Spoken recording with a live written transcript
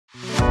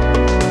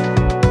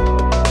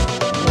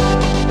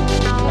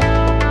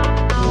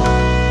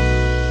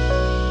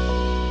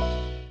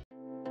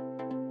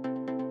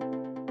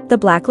The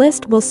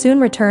Blacklist will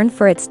soon return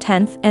for its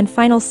 10th and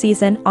final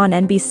season on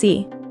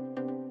NBC.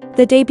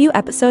 The debut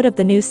episode of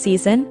the new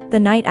season, The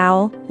Night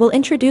Owl, will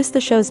introduce the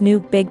show's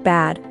new big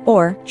bad,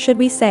 or, should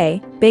we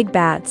say, big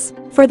bads,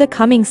 for the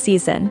coming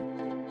season.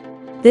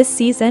 This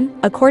season,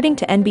 according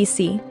to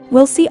NBC,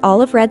 will see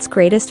all of Red's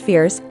greatest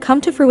fears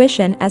come to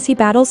fruition as he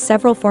battles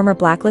several former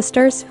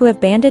blacklisters who have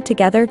banded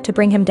together to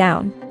bring him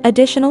down.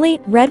 Additionally,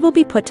 Red will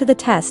be put to the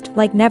test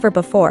like never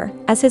before,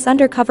 as his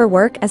undercover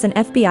work as an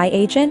FBI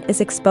agent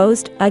is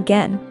exposed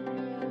again.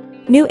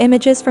 New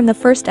images from the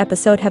first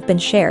episode have been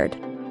shared.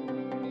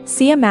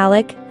 Sia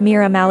Malik,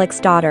 Mira Malik's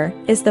daughter,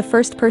 is the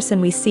first person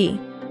we see.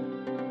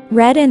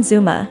 Red and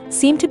Zuma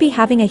seem to be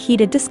having a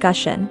heated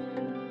discussion.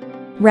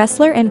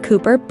 Wrestler and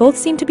Cooper both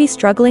seem to be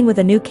struggling with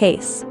a new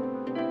case.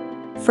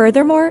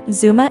 Furthermore,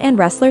 Zuma and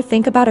Wrestler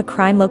think about a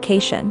crime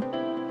location.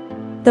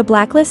 The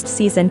Blacklist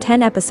Season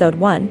 10 Episode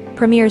 1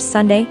 premieres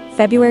Sunday,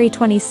 February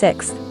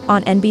 26,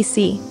 on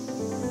NBC.